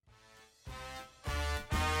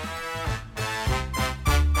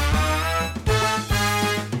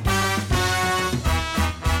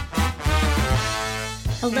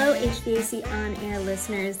Hello, HVAC On Air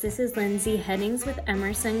listeners. This is Lindsay Hennings with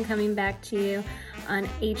Emerson coming back to you on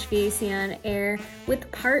HVAC On Air with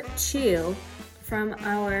part 2 from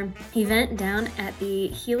our event down at the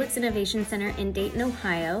Helix Innovation Center in Dayton,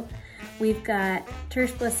 Ohio. We've got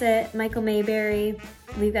Tersh Blissett, Michael Mayberry,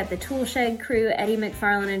 we've got the Toolshed crew, Eddie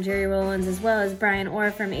McFarland and Jerry Rowlands, as well as Brian Orr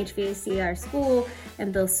from HVAC Our School,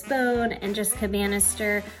 and Bill Spone and Jessica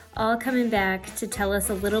Bannister, all coming back to tell us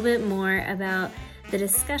a little bit more about the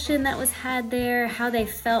discussion that was had there, how they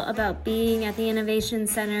felt about being at the Innovation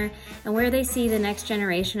Center, and where they see the next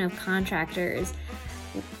generation of contractors,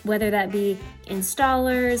 whether that be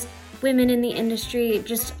installers, women in the industry,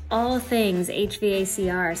 just all things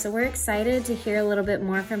HVACR. So we're excited to hear a little bit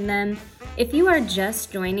more from them. If you are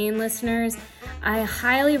just joining, listeners, I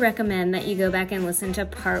highly recommend that you go back and listen to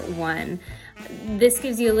part 1. This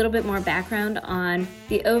gives you a little bit more background on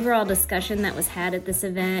the overall discussion that was had at this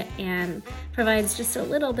event and provides just a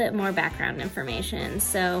little bit more background information.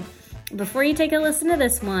 So before you take a listen to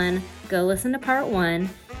this one, go listen to part 1.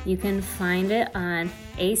 You can find it on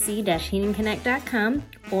ac-heatingconnect.com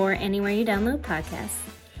or anywhere you download podcasts.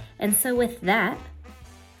 And so with that,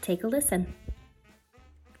 take a listen.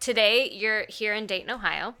 Today, you're here in Dayton,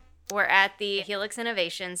 Ohio. We're at the Helix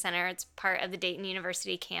Innovation Center. It's part of the Dayton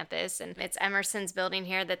University campus, and it's Emerson's building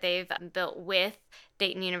here that they've built with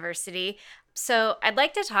Dayton University. So I'd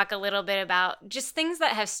like to talk a little bit about just things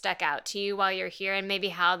that have stuck out to you while you're here and maybe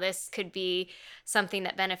how this could be something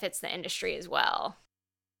that benefits the industry as well.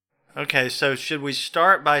 Okay, so should we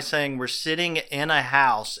start by saying we're sitting in a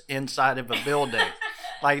house inside of a building?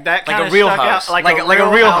 Like that kind of real stuck house. out, like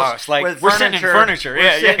a real house. Like with we're sitting in furniture.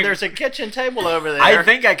 Yeah. There's a kitchen table over there. I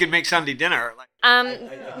think I could make Sunday dinner.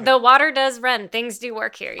 The water does run. Things do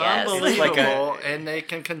work here, yes. Unbelievable. And they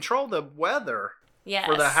can control the weather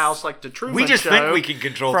for the house like the Truman Show. We just think we can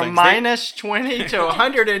control from things. minus 20 to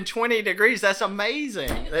 120 degrees. That's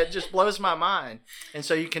amazing. That just blows my mind. And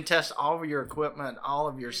so you can test all of your equipment, all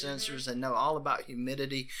of your sensors, and know all about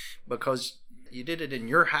humidity because you did it in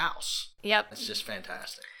your house. Yep. It's just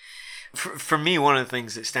fantastic. For me, one of the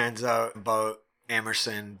things that stands out about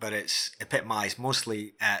Emerson, but it's epitomized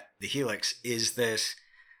mostly at the Helix, is this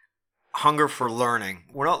hunger for learning.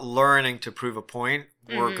 We're not learning to prove a point.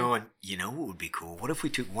 We're going, what would be cool? What if we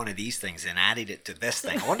took one of these things and added it to this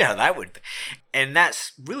thing? I wonder how that would be. And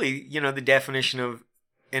that's really, the definition of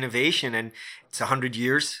innovation. And it's 100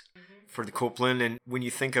 years for the Copeland. And when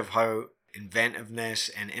you think of how inventiveness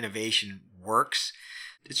and innovation works,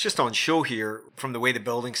 it's just on show here, from the way the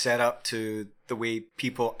building's set up to the way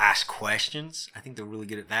people ask questions. I think they're really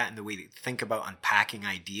good at that, and the way they think about unpacking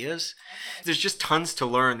ideas. There's just tons to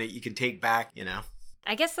learn that you can take back,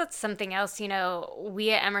 I guess that's something else, we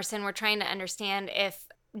at Emerson, we're trying to understand if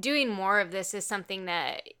doing more of this is something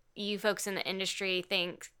that you folks in the industry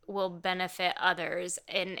think will benefit others,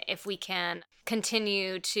 and if we can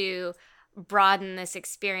continue to broaden this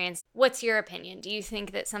experience. What's your opinion? Do you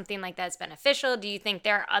think that something like that's beneficial? Do you think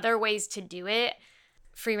there are other ways to do it?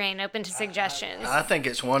 Free reign, open to suggestions. I think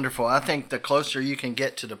it's wonderful. I think the closer you can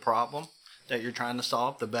get to the problem that you're trying to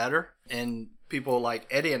solve, the better. And people like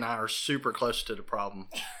Eddie and I are super close to the problem.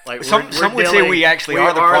 Like some would say we actually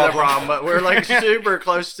are the problem. But we're like super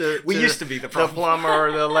close to we used to be the problem. The plumber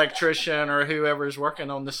or the electrician or whoever's working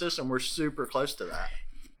on the system. We're super close to that.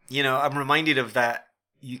 I'm reminded of that.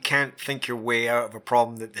 You can't think your way out of a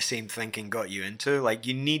problem that the same thinking got you into. Like,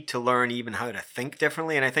 you need to learn even how to think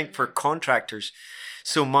differently. And I think for contractors,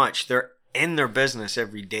 so much, they're in their business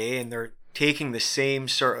every day and they're taking the same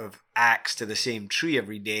sort of axe to the same tree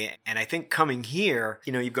every day. And I think coming here,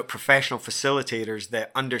 you've got professional facilitators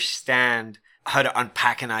that understand how to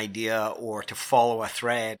unpack an idea or to follow a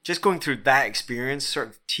thread. Just going through that experience sort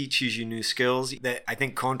of teaches you new skills that I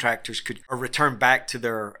think contractors could return back to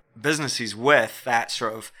their businesses with, that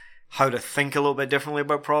sort of how to think a little bit differently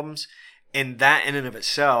about problems. And that in and of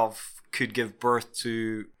itself could give birth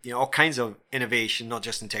to all kinds of innovation, not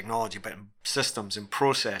just in technology, but in systems and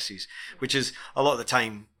processes, which is a lot of the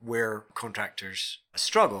time where contractors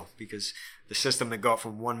struggle, because the system that got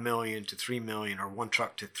from 1 million to 3 million or 1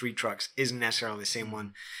 truck to 3 trucks isn't necessarily the same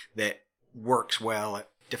one that works well at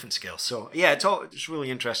different scales. So yeah, it's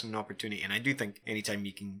really interesting opportunity. And I do think anytime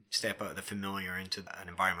you can step out of the familiar into an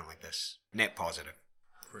environment like this, net positive.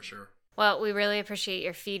 For sure. Well, we really appreciate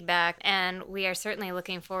your feedback, and we are certainly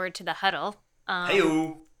looking forward to the huddle.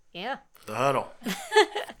 Hey-o. Yeah. The huddle.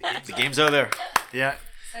 The game's out there. Yeah.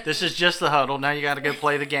 This is just the huddle. Now you got to go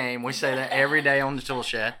play the game. We say that every day on the tool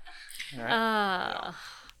shed. All right.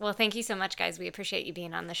 Well, thank you so much, guys. We appreciate you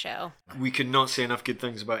being on the show. We could not say enough good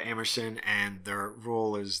things about Emerson and their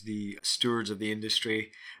role as the stewards of the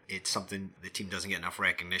industry. It's something the team doesn't get enough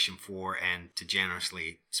recognition for, and to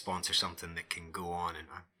generously sponsor something that can go on and,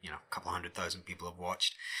 a couple 100,000 people have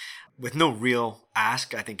watched with no real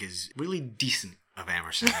ask, I think is really decent of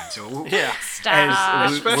Emerson. And so Yeah.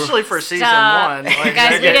 Stop. Especially for season Stop. one. Like,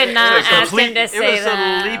 Guys, we did not ask him to it say was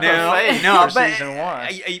that. a leap of faith for season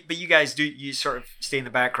one. But you guys you sort of stay in the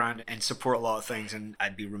background and support a lot of things, and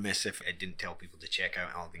I'd be remiss if I didn't tell people to check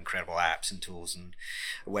out all the incredible apps and tools and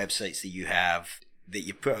websites that you have that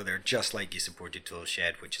you put out there, just like you support your tool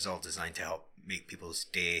shed, which is all designed to help make people's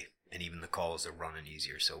day and even the calls they're running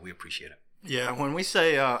easier. So we appreciate it. Yeah, when we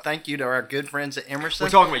say thank you to our good friends at Emerson, We're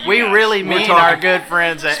talking about you we guys. really We're mean talking our good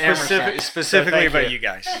friends at Emerson. Specifically So about thank you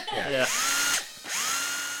guys. Yeah.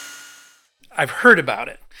 I've heard about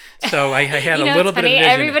it. So I had a little it's bit funny. of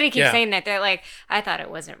vision. Everybody keeps Yeah. saying that. They're like, I thought it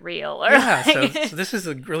wasn't real. Or Yeah, like, so this is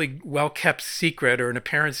a really well-kept secret or an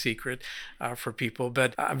apparent secret for people.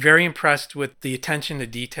 But I'm very impressed with the attention to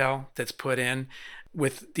detail that's put in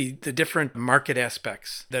with the different market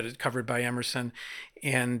aspects that is covered by Emerson,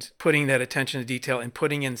 and putting that attention to detail and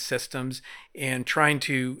putting in systems and trying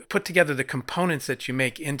to put together the components that you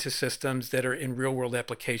make into systems that are in real world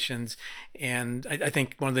applications. And I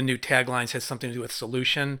think one of the new taglines has something to do with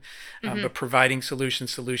solution, but providing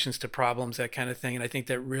solutions to problems, that kind of thing. And I think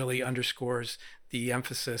that really underscores the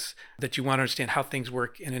emphasis that you want to understand how things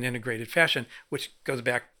work in an integrated fashion, which goes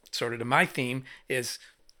back sort of to my theme is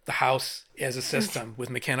the house as a system with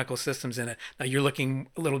mechanical systems in it. Now you're looking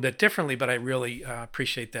a little bit differently, but I really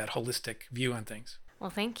appreciate that holistic view on things. well,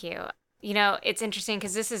 thank you. You know, it's interesting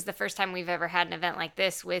because this is the first time we've ever had an event like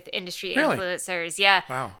this with industry Really? influencers. Yeah.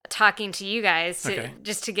 Wow. Talking to you guys Okay.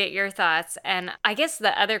 just to get your thoughts. And I guess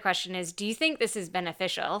the other question is, do you think this is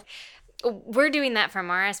beneficial? We're doing that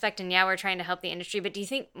from our aspect, and yeah, we're trying to help the industry, but do you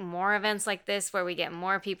think more events like this where we get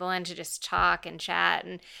more people in to just talk and chat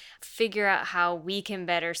and figure out how we can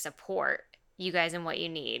better support you guys and what you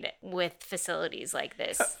need with facilities like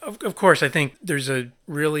this? Of course, I think there's a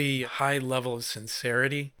really high level of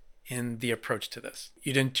sincerity in the approach to this.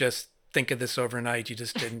 You didn't just think of this overnight. You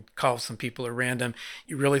just didn't call some people at random.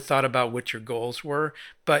 You really thought about what your goals were,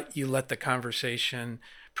 but you let the conversation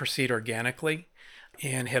proceed organically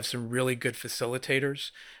and have some really good facilitators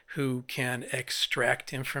who can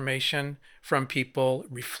extract information from people,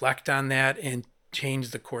 reflect on that, and change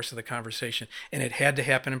the course of the conversation. And it had to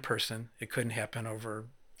happen in person. It couldn't happen over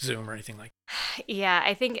Zoom or anything like that. Yeah,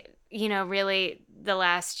 I think, really the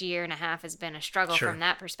last year and a half has been a struggle Sure. from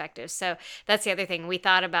that perspective. So that's the other thing. We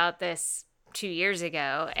thought about this 2 years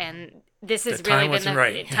ago, and this has The really time been wasn't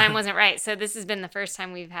right. time wasn't right. So this has been the first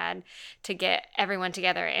time we've had to get everyone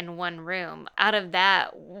together in one room. Out of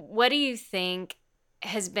that, what do you think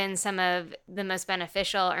has been some of the most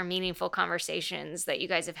beneficial or meaningful conversations that you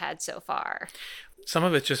guys have had so far? Some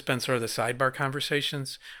of it's just been sort of the sidebar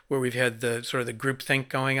conversations where we've had the sort of the group think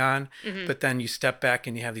going on, but then you step back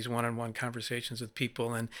and you have these one-on-one conversations with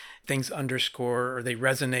people, and things underscore or they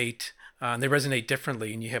resonate. They resonate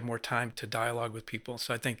differently, and you have more time to dialogue with people.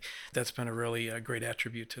 So I think that's been a really great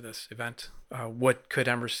attribute to this event. What could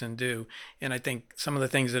Emerson do? And I think some of the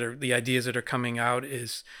things the ideas that are coming out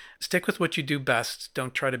is stick with what you do best.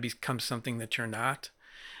 Don't try to become something that you're not.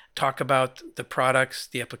 Talk about the products,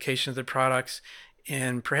 the applications of the products,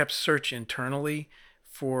 and perhaps search internally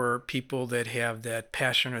for people that have that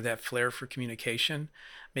passion or that flair for communication.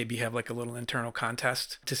 Maybe have like a little internal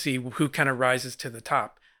contest to see who kind of rises to the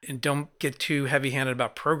top. And don't get too heavy-handed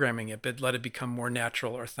about programming it, but let it become more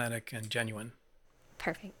natural, authentic, and genuine.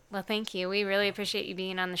 Perfect. Well, thank you. We really appreciate you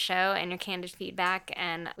being on the show and your candid feedback,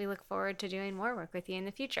 and we look forward to doing more work with you in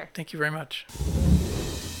the future. Thank you very much.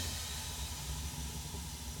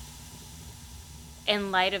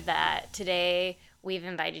 In light of that, today we've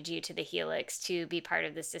invited you to the Helix to be part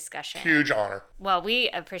of this discussion. Huge honor. Well, we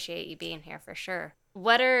appreciate you being here for sure.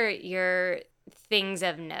 What are your things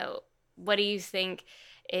of note? What do you think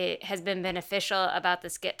it has been beneficial about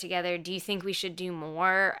this get together? Do you think we should do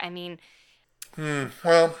more? I mean,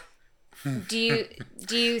 Well, do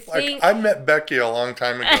you like think? I met Becky a long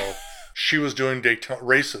time ago. She was doing Daytona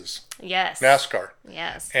races, Yes. NASCAR,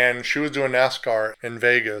 Yes. and she was doing NASCAR in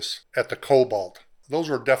Vegas at the Cobalt. Those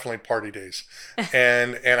were definitely party days,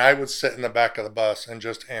 and I would sit in the back of the bus and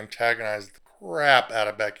just antagonize the crap out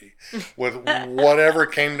of Becky with whatever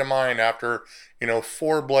came to mind after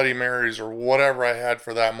 4 Bloody Marys or whatever I had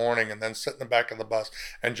for that morning, and then sit in the back of the bus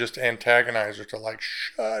and just antagonize her to like,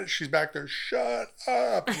 shut, she's back there, shut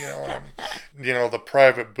up, and the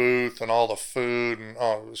private booth and all the food, and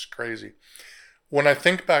it was crazy. when I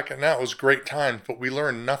think back at now, it was great times, but we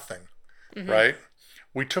learned nothing, right?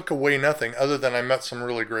 We took away nothing other than I met some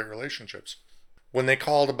really great relationships. When they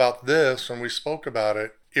called about this and we spoke about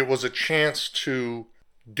it, it was a chance to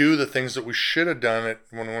do the things that we should have done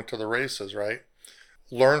when we went to the races, right?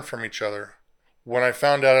 Learn from each other. When I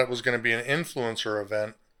found out it was going to be an influencer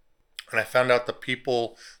event, and I found out the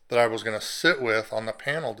people that I was going to sit with on the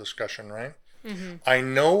panel discussion, right? I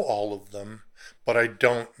know all of them, but I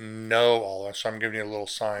don't know all of them. So I'm giving you little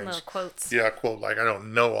signs. Little quotes. Yeah, quote, like I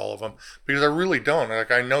don't know all of them because I really don't.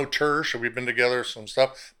 Like I know Tersh, and we've been together some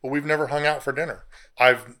stuff, but we've never hung out for dinner.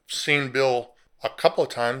 I've seen Bill a couple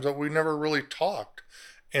of times, but we never really talked.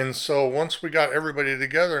 And so once we got everybody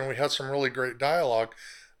together and we had some really great dialogue,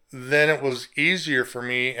 then it was easier for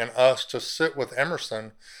me and us to sit with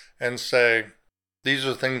Emerson and say, these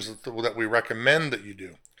are things that we recommend that you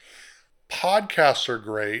do. Podcasts are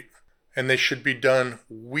great, and they should be done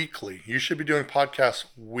weekly. You should be doing podcasts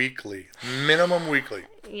weekly, minimum weekly.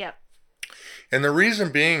 Yep. And the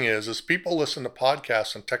reason being is people listen to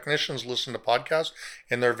podcasts and technicians listen to podcasts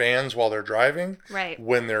in their vans while they're driving, Right.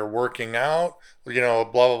 when they're working out, blah,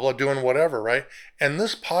 blah, blah, doing whatever, right? And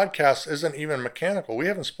this podcast isn't even mechanical. We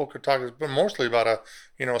haven't spoken talk. It's been mostly about a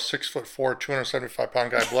 6'4",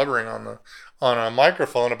 275-pound guy blubbering on a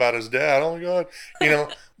microphone about his dad. Oh my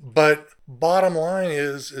God, But bottom line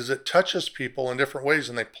is it touches people in different ways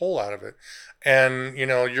and they pull out of it. And,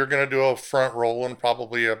 you're going to do a front roll and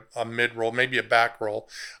probably a mid roll, maybe a back roll.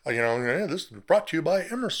 This is brought to you by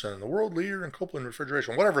Emerson, the world leader in Copeland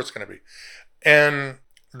refrigeration, whatever it's going to be. And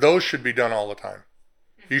those should be done all the time.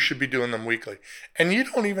 You should be doing them weekly. And you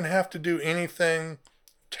don't even have to do anything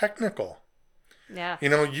technical. Yeah.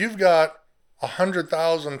 You've got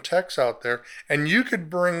 100,000 techs out there, and you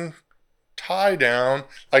could bring Ty down.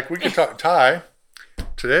 Like we could talk, Ty,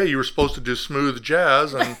 today you were supposed to do smooth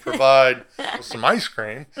jazz and provide some ice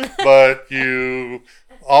cream, but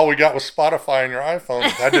all we got was Spotify on your iPhone.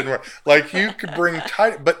 That didn't work. Like you could bring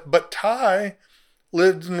Ty, but Ty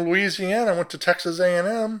lived in Louisiana, went to Texas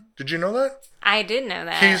A&M. Did you know that? I did know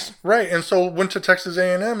that. He's right, and so went to Texas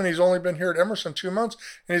A&M, and he's only been here at Emerson 2 months,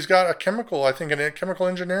 and he's got a chemical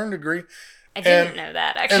engineering degree. I didn't know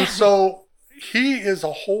that, actually. And so he is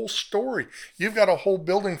a whole story. You've got a whole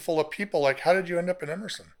building full of people. Like, how did you end up in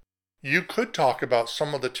Emerson? You could talk about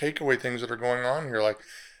some of the takeaway things that are going on here. Like,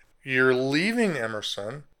 you're leaving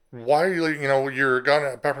Emerson. Why are you're going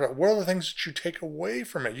to, what are the things that you take away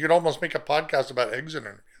from it? You could almost make a podcast about exit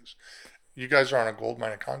interviews. You guys are on a gold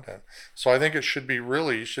mine of content. So I think it should be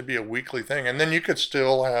a weekly thing. And then you could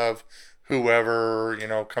still have whoever,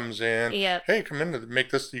 comes in. Yep. Hey, come in to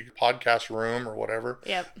make this the podcast room or whatever.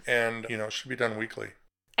 Yep. And, it should be done weekly.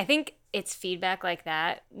 I think it's feedback like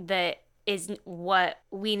that is what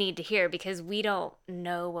we need to hear because we don't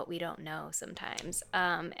know what we don't know sometimes.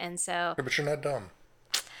 And so. Yeah, but you're not dumb.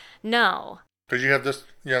 No. Because you have this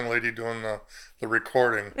young lady doing the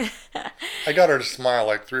recording. I got her to smile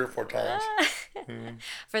like 3 or 4 times.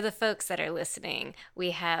 For the folks that are listening,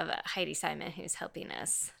 we have Heidi Simon who's helping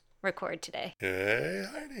us record today. Hey,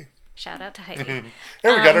 Heidi. Shout out to Heidi. Hey,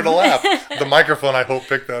 we got her to laugh. The microphone, I hope,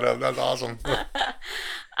 picked that up. That's awesome.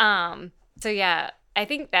 So yeah, I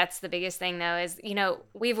think that's the biggest thing though is,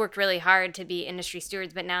 we've worked really hard to be industry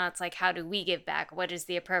stewards, but now it's like, how do we give back? What is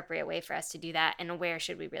the appropriate way for us to do that? And where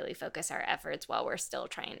should we really focus our efforts while we're still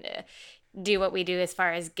trying to do what we do as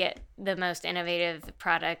far as get the most innovative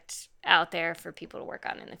product out there for people to work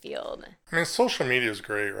on in the field? I mean, social media is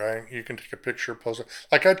great, right? You can take a picture, post it.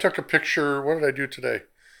 Like I took a picture, what did I do today?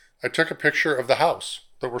 I took a picture of the house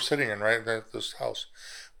that we're sitting in, right? This house.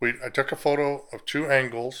 I took a photo of 2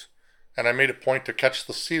 angles, and I made a point to catch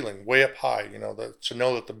the ceiling way up high, to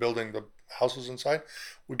know that the house is inside.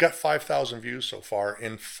 We got 5,000 views so far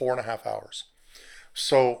in 4.5 hours.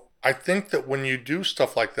 So I think that when you do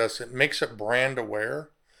stuff like this, it makes it brand aware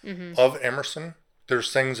of Emerson.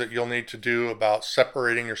 There's things that you'll need to do about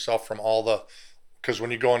separating yourself from because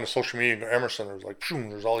when you go into social media and go Emerson,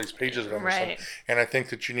 there's all these pages of Emerson. Right. And I think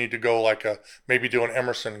that you need to go maybe do an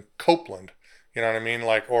Emerson Copeland. You know what I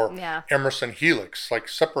mean? Emerson Helix.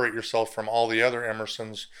 Separate yourself from all the other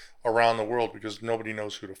Emersons around the world because nobody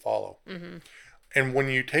knows who to follow. Mm-hmm. And when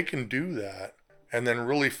you take and do that and then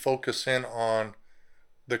really focus in on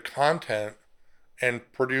the content and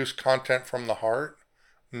produce content from the heart,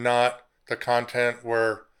 not the content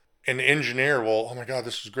where an engineer will, oh my God,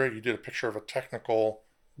 this is great. You did a picture of a technical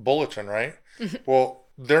bulletin, right? Well,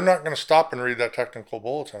 they're not going to stop and read that technical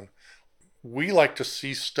bulletin. We like to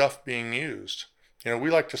see stuff being used. We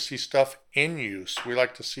like to see stuff in use. We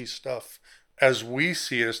like to see stuff as we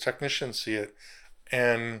see it, as technicians see it.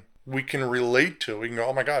 And we can relate to. We can go,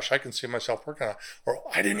 oh my gosh, I can see myself working on it. Or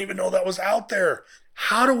I didn't even know that was out there.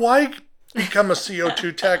 How do I become a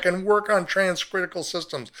CO2 tech and work on transcritical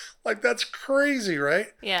systems? Like, that's crazy, right?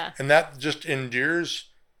 Yeah. And that just endears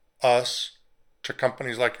us to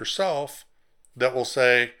companies like yourself that will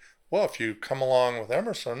say, well, if you come along with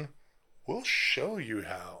Emerson, we'll show you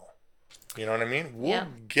how. You know what I mean? We'll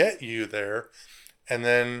get you there, and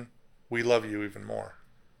then we love you even more.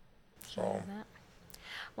 So,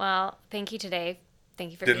 well, thank you today.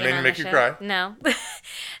 Thank you for didn't being mean to on make the you show. cry. No,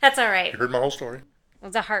 that's all right. You heard my whole story. It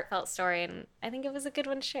was a heartfelt story, and I think it was a good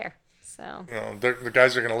one to share. So, You know, the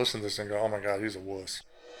guys are going to listen to this and go, oh my God, he's a wuss.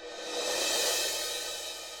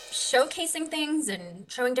 Showcasing things and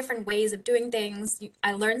showing different ways of doing things.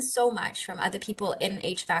 I learned so much from other people in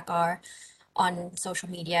HVAC-R on social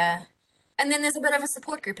media. And then there's a bit of a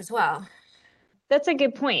support group as well. That's a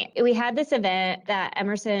good point. We had this event that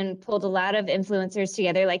Emerson pulled a lot of influencers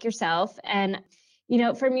together like yourself. And,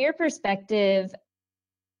 from your perspective,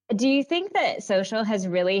 do you think that social has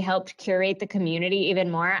really helped curate the community even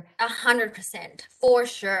more? 100%, for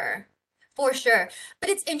sure. For sure. But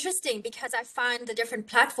it's interesting because I find the different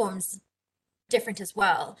platforms different as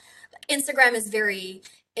well. Instagram is very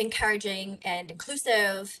encouraging and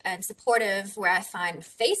inclusive and supportive, where I find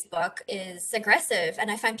Facebook is aggressive, and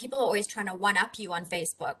I find people are always trying to one up you on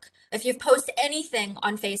Facebook. If you post anything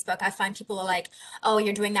on Facebook, I find people are like, oh,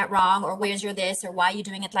 you're doing that wrong, or where's your this, or why are you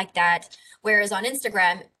doing it like that? Whereas on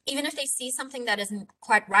Instagram, even if they see something that isn't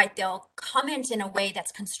quite right, they'll comment in a way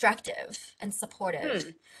that's constructive and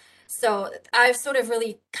supportive. So I've sort of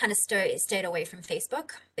really kind of stayed away from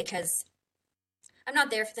Facebook because I'm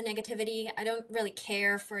not there for the negativity. I don't really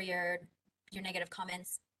care for your negative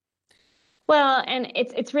comments. Well, and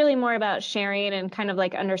it's really more about sharing and kind of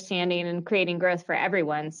like understanding and creating growth for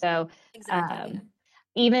everyone. So Exactly.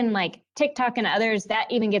 even like TikTok and others, that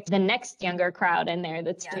even gets the next younger crowd in there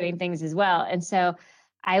that's doing things as well. And so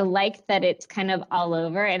I like that it's kind of all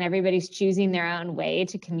over and everybody's choosing their own way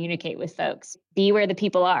to communicate with folks. Be where the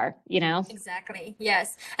people are, Exactly.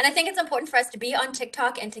 Yes. And I think it's important for us to be on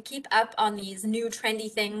TikTok and to keep up on these new trendy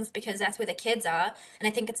things because that's where the kids are. And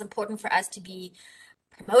I think it's important for us to be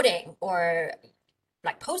promoting or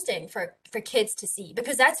like posting for kids to see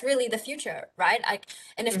because that's really the future, right?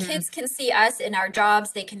 And if kids can see us in our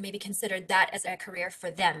jobs, they can maybe consider that as a career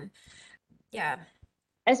for them. Yeah.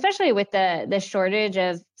 Especially with the shortage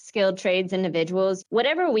of skilled trades individuals,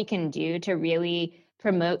 whatever we can do to really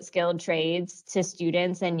promote skilled trades to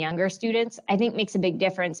students and younger students, I think makes a big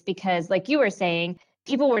difference because like you were saying,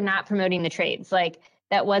 people were not promoting the trades. Like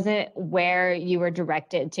that wasn't where you were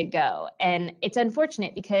directed to go. And it's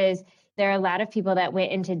unfortunate because there are a lot of people that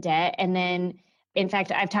went into debt and then in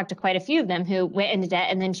fact, I've talked to quite a few of them who went into debt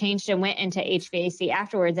and then changed and went into HVAC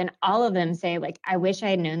afterwards. And all of them say, like, I wish I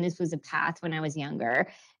had known this was a path when I was younger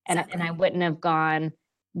and I wouldn't have gone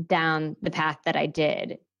down the path that I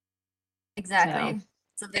did. Exactly.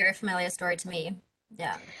 It's a very familiar story to me.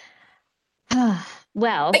 Yeah.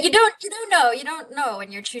 Well, but you don't know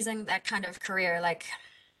when you're choosing that kind of career, like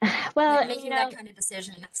making that kind of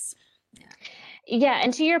decision. Yeah,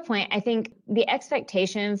 and to your point, I think the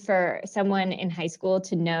expectation for someone in high school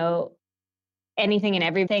to know anything and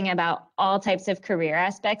everything about all types of career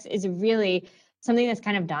aspects is really something that's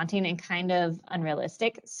kind of daunting and kind of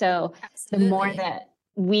unrealistic. So Absolutely. The more that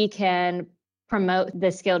we can promote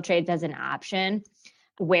the skilled trades as an option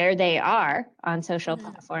where they are on social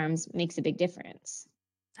platforms makes a big difference.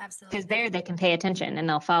 Absolutely. Because there they can pay attention and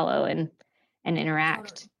they'll follow and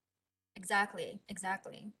interact. Totally.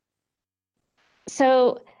 Exactly.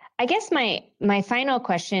 So I guess my final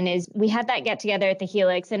question is, we had that get together at the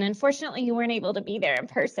Helix, and unfortunately you weren't able to be there in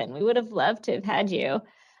person. We would have loved to have had you.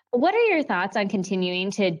 What are your thoughts on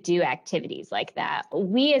continuing to do activities like that?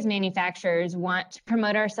 We as manufacturers want to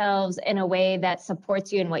promote ourselves in a way that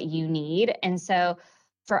supports you in what you need. And so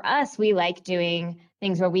for us, we like doing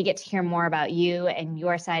things where we get to hear more about you and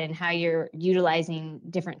your side and how you're utilizing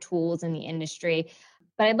different tools in the industry.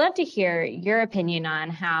 But I'd love to hear your opinion on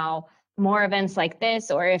how more events like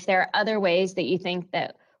this, or if there are other ways that you think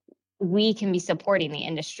that we can be supporting the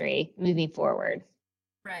industry moving forward.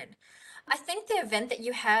 Right. I think the event that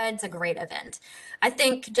you had is a great event. I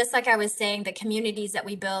think just like I was saying, the communities that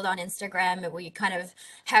we build on Instagram, and we kind of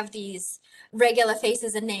have these regular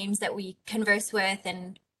faces and names that we converse with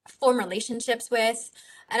and form relationships with.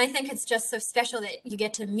 And I think it's just so special that you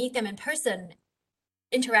get to meet them in person,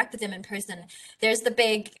 interact with them in person. There's the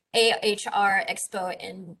big AHR Expo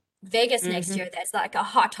in Vegas next year. That's like a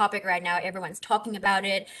hot topic right now. Everyone's talking about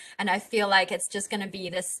it. And I feel like it's just going to be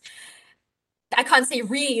this, I can't say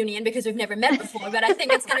reunion because we've never met before, but I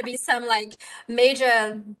think it's going to be some like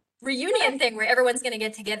major reunion thing where everyone's going to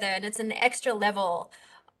get together, and it's an extra level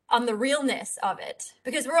on the realness of it,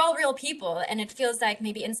 because we're all real people, and it feels like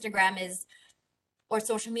maybe Instagram is, or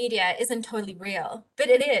social media isn't totally real, but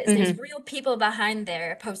it is. There's real people behind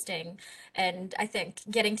there posting, and I think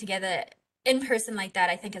getting together in person like that,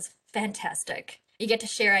 I think, is fantastic. You get to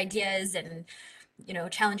share ideas and,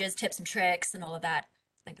 challenges, tips and tricks and all of that.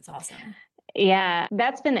 I think it's awesome. Yeah,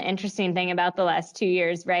 that's been the interesting thing about the last 2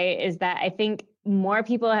 years, right? Is that I think more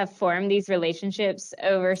people have formed these relationships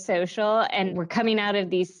over social, and we're coming out of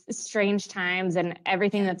these strange times and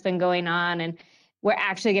everything that's been going on, and we're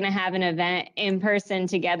actually going to have an event in person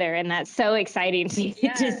together. And that's so exciting to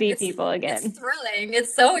see people again. It's thrilling.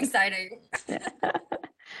 It's so exciting.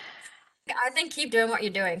 I think keep doing what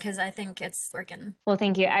you're doing, because I think it's working. Well,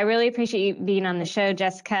 thank you. I really appreciate you being on the show,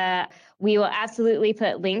 Jessica. We will absolutely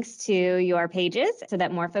put links to your pages so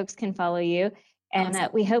that more folks can follow you. And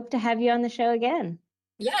Awesome. we hope to have you on the show again.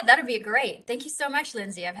 Yeah, that'd be great. Thank you so much,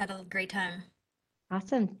 Lindsay. I've had a great time.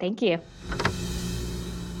 Awesome. Thank you.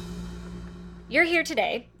 You're here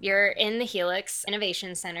today. You're in the Helix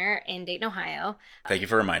Innovation Center in Dayton, Ohio. Thank you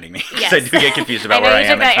for reminding me. 'Cause Yes. I do get confused about where I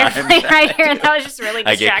am I know you at took that times. airplane right here, and that was just really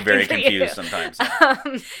I distracting get very for confused you.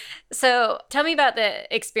 sometimes. So tell me about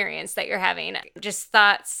the experience that you're having. Just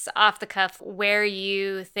thoughts off the cuff, where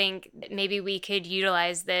you think maybe we could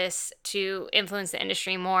utilize this to influence the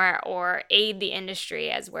industry more or aid the industry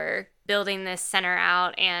as we're building this center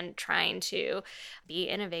out and trying to be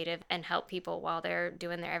innovative and help people while they're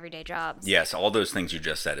doing their everyday jobs. Yes, all those things you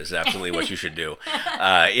just said is absolutely what you should do.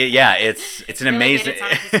 It's an amazing.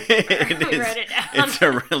 We wrote it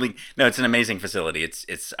down. It's an amazing facility.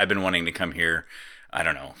 It's I've been wanting to come here. I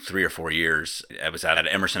don't know, 3 or 4 years. I was at an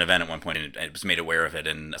Emerson event at one point, and I was made aware of it.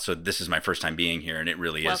 And so this is my first time being here, and it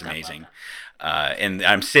really is amazing. And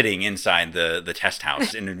I'm sitting inside the test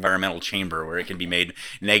house, an environmental chamber where it can be made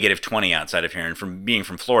 -20 outside of here. And being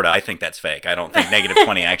from Florida, I think that's fake. I don't think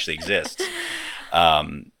 -20 actually exists.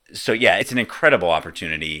 So yeah, it's an incredible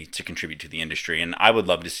opportunity to contribute to the industry, and I would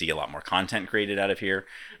love to see a lot more content created out of here.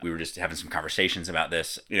 We were just having some conversations about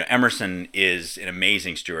this. Emerson is an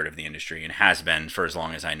amazing steward of the industry and has been for as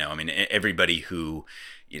long as I know. I mean, everybody who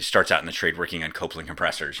starts out in the trade working on Copeland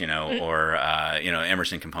compressors, or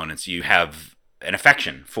Emerson components, you have an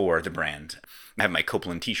affection for the brand. I have my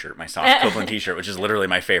Copeland t-shirt, my soft Copeland t-shirt, which is literally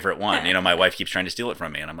my favorite one. My wife keeps trying to steal it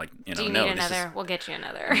from me, and I'm like, Do you need another? We'll get you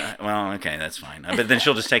another. Well, okay, that's fine. But then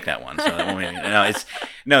she'll just take that one. So that won't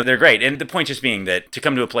be, they're great. And the point just being that to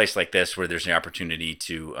come to a place like this where there's the opportunity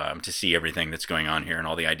to see everything that's going on here and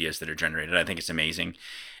all the ideas that are generated, I think it's amazing.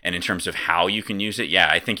 And in terms of how you can use it, yeah,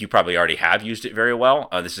 I think you probably already have used it very well.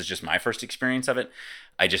 This is just my first experience of it.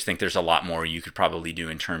 I just think there's a lot more you could probably do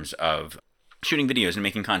in terms of shooting videos and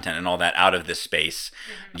making content and all that out of this space,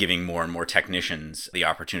 giving more and more technicians the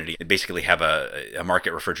opportunity to basically have a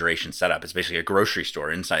market refrigeration setup. It's basically a grocery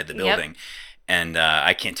store inside the building. Yep. And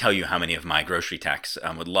I can't tell you how many of my grocery techs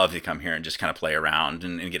would love to come here and just kind of play around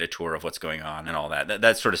and get a tour of what's going on and all that.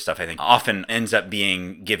 That sort of stuff, I think, often ends up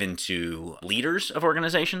being given to leaders of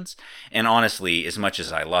organizations. And honestly, as much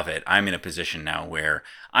as I love it, I'm in a position now where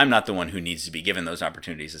I'm not the one who needs to be given those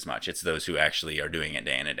opportunities as much. It's those who actually are doing it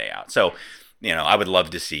day in and day out. So, I would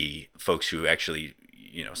love to see folks who actually,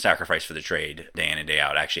 sacrifice for the trade day in and day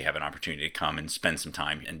out actually have an opportunity to come and spend some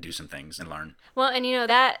time and do some things and learn. Well, and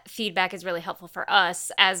that feedback is really helpful for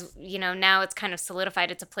us as, now it's kind of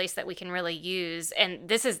solidified. It's a place that we can really use. And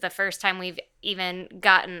this is the first time we've even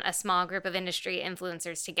gotten a small group of industry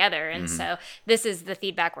influencers together. And so this is the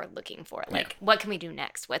feedback we're looking for. Like, what can we do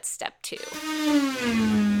next? What's step 2?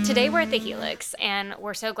 Today we're at the Helix, and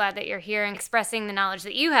we're so glad that you're here and expressing the knowledge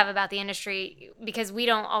that you have about the industry, because we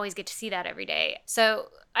don't always get to see that every day. So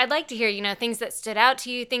I'd like to hear, things that stood out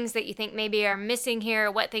to you, things that you think maybe are missing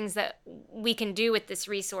here, what things that we can do with this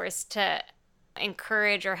resource to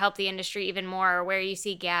encourage or help the industry even more, or where you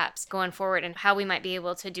see gaps going forward and how we might be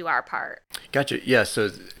able to do our part. Gotcha. Yeah, so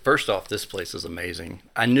first off, this place is amazing.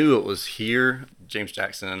 I knew it was here. James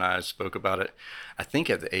Jackson and I spoke about it, I think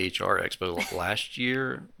at the AHR Expo last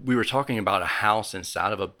year. We were talking about a house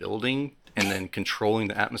inside of a building and then controlling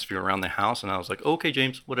the atmosphere around the house. And I was like, okay,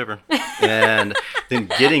 James, whatever. And then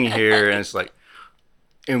getting here, and it's like,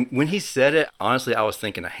 and when he said it, honestly, I was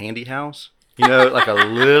thinking a handy house. Like a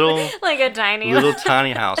little, like a tiny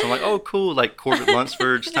house. I'm like, oh, cool, like Corbett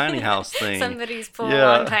Lunsford's tiny house thing. Somebody's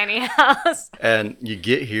full-on tiny house. And you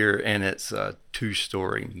get here, and it's a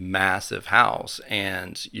 2-story massive house,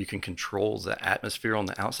 and you can control the atmosphere on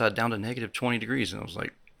the outside down to -20 degrees. And I was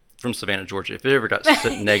like, from Savannah, Georgia, if it ever got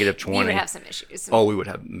negative 20, you would have some issues. Oh, we would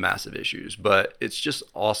have massive issues. But it's just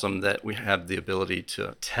awesome that we have the ability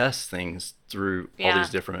to test things through all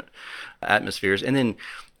these different atmospheres. And then,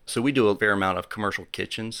 so we do a fair amount of commercial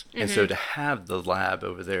kitchens. And so to have the lab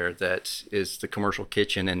over there that is the commercial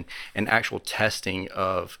kitchen and actual testing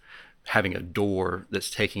of having a door that's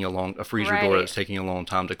taking a freezer door that's taking a long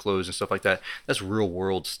time to close and stuff like that, that's real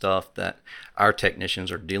world stuff that our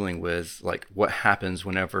technicians are dealing with. Like what happens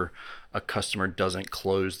whenever a customer doesn't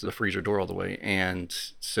close the freezer door all the way. And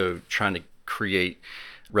so trying to create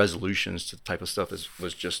resolutions to the type of stuff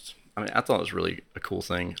was just, I mean, I thought it was really a cool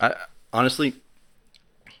thing. Honestly,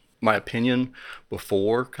 my opinion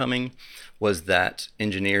before coming was that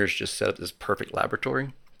engineers just set up this perfect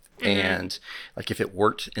laboratory. And like if it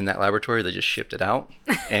worked in that laboratory, they just shipped it out,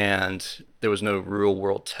 and there was no real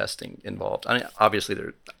world testing involved. I mean, obviously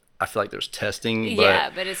I feel like there's testing,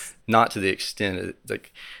 but it's not to the extent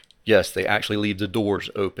like, yes, they actually leave the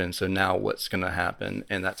doors open. So now what's going to happen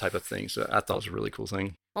and that type of thing. So I thought it was a really cool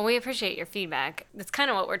thing. Well, we appreciate your feedback. That's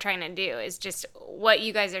kind of what we're trying to do, is just what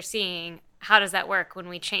you guys are seeing. How does that work when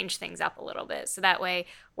we change things up a little bit? So that way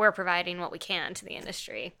we're providing what we can to the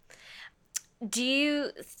industry. Do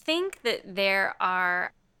you think that there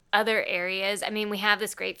are other areas? I mean, we have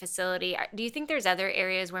this great facility. Do you think there's other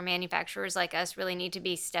areas where manufacturers like us really need to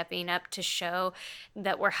be stepping up to show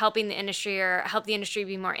that we're helping the industry, or help the industry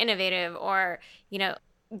be more innovative, or, you know,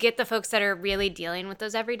 get the folks that are really dealing with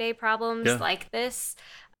those everyday problems like this?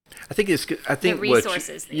 I think the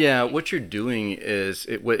resources. What you're doing is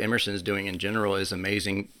what Emerson is doing in general is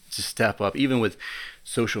amazing to step up. Even with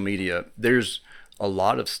social media, there's a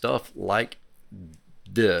lot of stuff like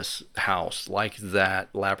this house, like that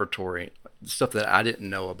laboratory, stuff that I didn't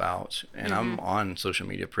know about, and I'm on social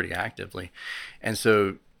media pretty actively. And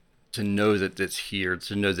so to know that it's here,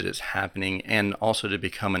 to know that it's happening, and also to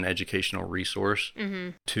become an educational resource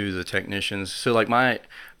to the technicians. So like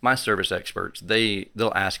my service experts,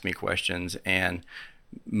 they'll ask me questions, and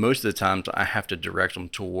most of the times I have to direct them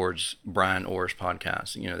towards Brian Orr's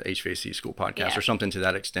podcast, you know, the HVAC School podcast or something to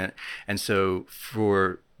that extent. And so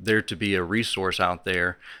for there to be a resource out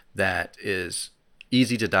there that is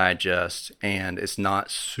easy to digest and it's not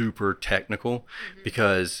super technical,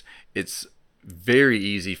 because it's very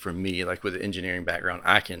easy for me, like with an engineering background,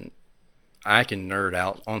 I can nerd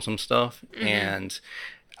out on some stuff and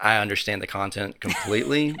I understand the content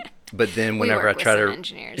completely. But then whenever I try to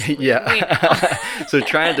engineers, so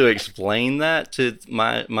trying to explain that to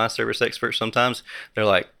my service experts, sometimes they're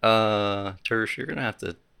like, Tersh, you're gonna have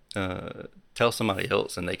to tell somebody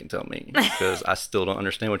else and they can tell me, because I still don't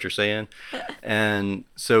understand what you're saying. And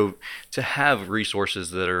so to have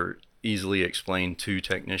resources that are easily explained to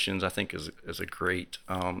technicians, I think is a great,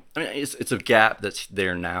 I mean, it's a gap that's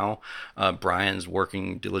there now. Brian's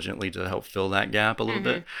working diligently to help fill that gap a little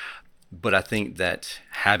bit. But I think that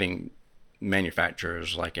having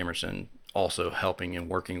manufacturers like Emerson also helping and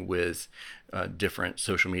working with different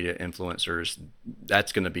social media influencers,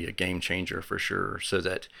 that's going to be a game changer for sure. So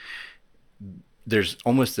that there's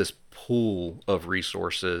almost this pool of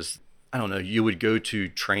resources. I don't know, you would go to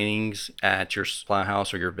trainings at your supply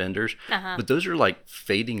house or your vendors, but those are like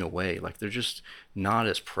fading away. Like they're just not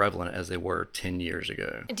as prevalent as they were 10 years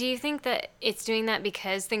ago. Do you think that it's doing that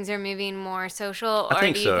because things are moving more social? Or I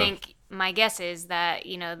think do you so. think, my guess is that,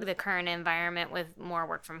 you know, the current environment with more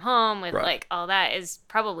work from home, with like all that, is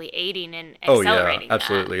probably aiding and accelerating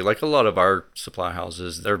absolutely. that. Like a lot of our supply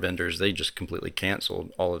houses, their vendors, they just completely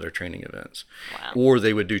canceled all of their training events. Wow. Or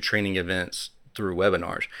they would do training events through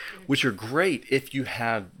webinars, which are great if you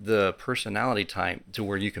have the personality type to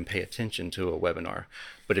where you can pay attention to a webinar.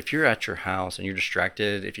 But if you're at your house and you're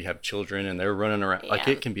distracted, if you have children and they're running around, like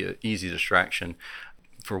it can be an easy distraction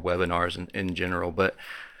for webinars in general.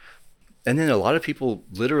 And then a lot of people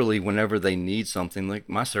literally, whenever they need something, like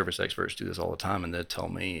my service experts do this all the time, and they tell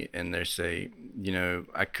me and they say, you know,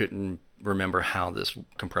 I couldn't remember how this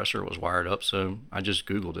compressor was wired up, so I just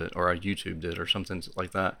Googled it or I YouTubed it or something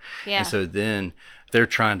like that. And so then they're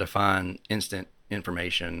trying to find instant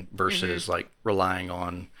information versus like relying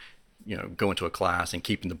on, you know, going to a class and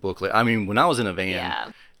keeping the booklet. I mean, when I was in a van,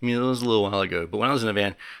 I mean, it was a little while ago, but when I was in a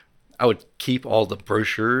van, I would keep all the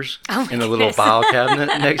brochures in a little file cabinet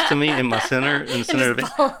next to me in the center of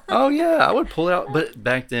the van. Oh yeah, I would pull it out. But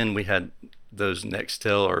back then we had those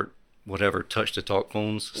Nextel or whatever touch-to-talk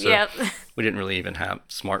phones, so we didn't really even have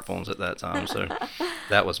smartphones at that time. So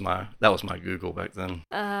that was my Google back then.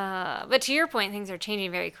 But to your point, things are changing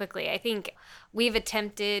very quickly. I think we've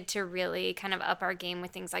attempted to really kind of up our game with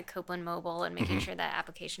things like Copeland Mobile and making sure that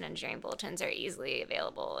application engineering bulletins are easily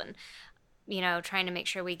available, and, you know, trying to make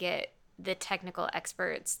sure we get the technical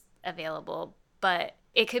experts available, but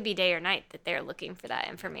it could be day or night that they're looking for that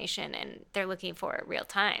information, and they're looking for it real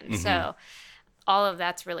time. Mm-hmm. So all of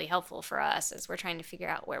that's really helpful for us as we're trying to figure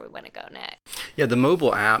out where we want to go next. Yeah, the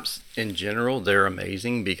mobile apps in general, they're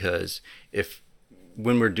amazing because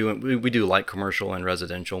when we're doing, we do light commercial and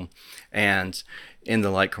residential, and in the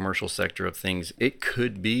light commercial sector of things, it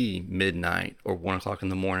could be midnight or 1 o'clock in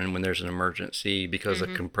the morning when there's an emergency because a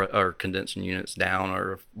condensing unit's down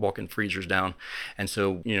or walk-in freezer's down. And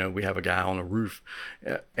so, we have a guy on a roof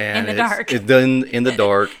and in the dark. It's done in the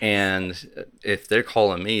dark. And if they're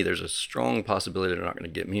calling me, there's a strong possibility they're not going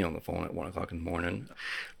to get me on the phone at 1 o'clock in the morning.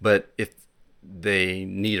 But if they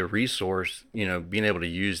need a resource, being able to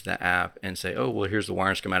use the app and say, oh, well, here's the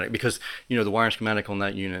wiring schematic, because, the wiring schematic on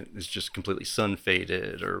that unit is just completely sun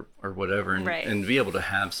faded or whatever. And, right. and be able to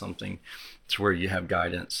have something to where you have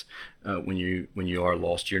guidance when you are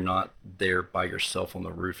lost. You're not there by yourself on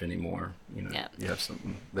the roof anymore. Yep. You have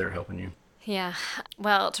something there helping you. Yeah.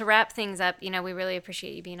 Well, to wrap things up, we really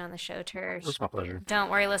appreciate you being on the show, Tersh. It's my pleasure. Don't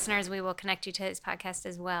worry, listeners. We will connect you to his podcast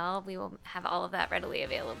as well. We will have all of that readily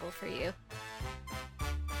available for you.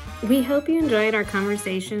 We hope you enjoyed our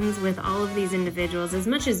conversations with all of these individuals as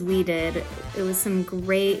much as we did. It was some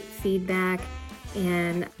great feedback.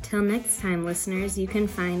 And till next time, listeners, you can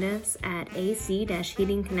find us at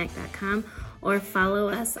ac-heatingconnect.com or follow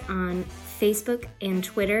us on Facebook and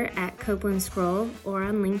Twitter at Copeland Scroll or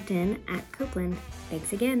on LinkedIn at Copeland.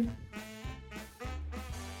 Thanks again.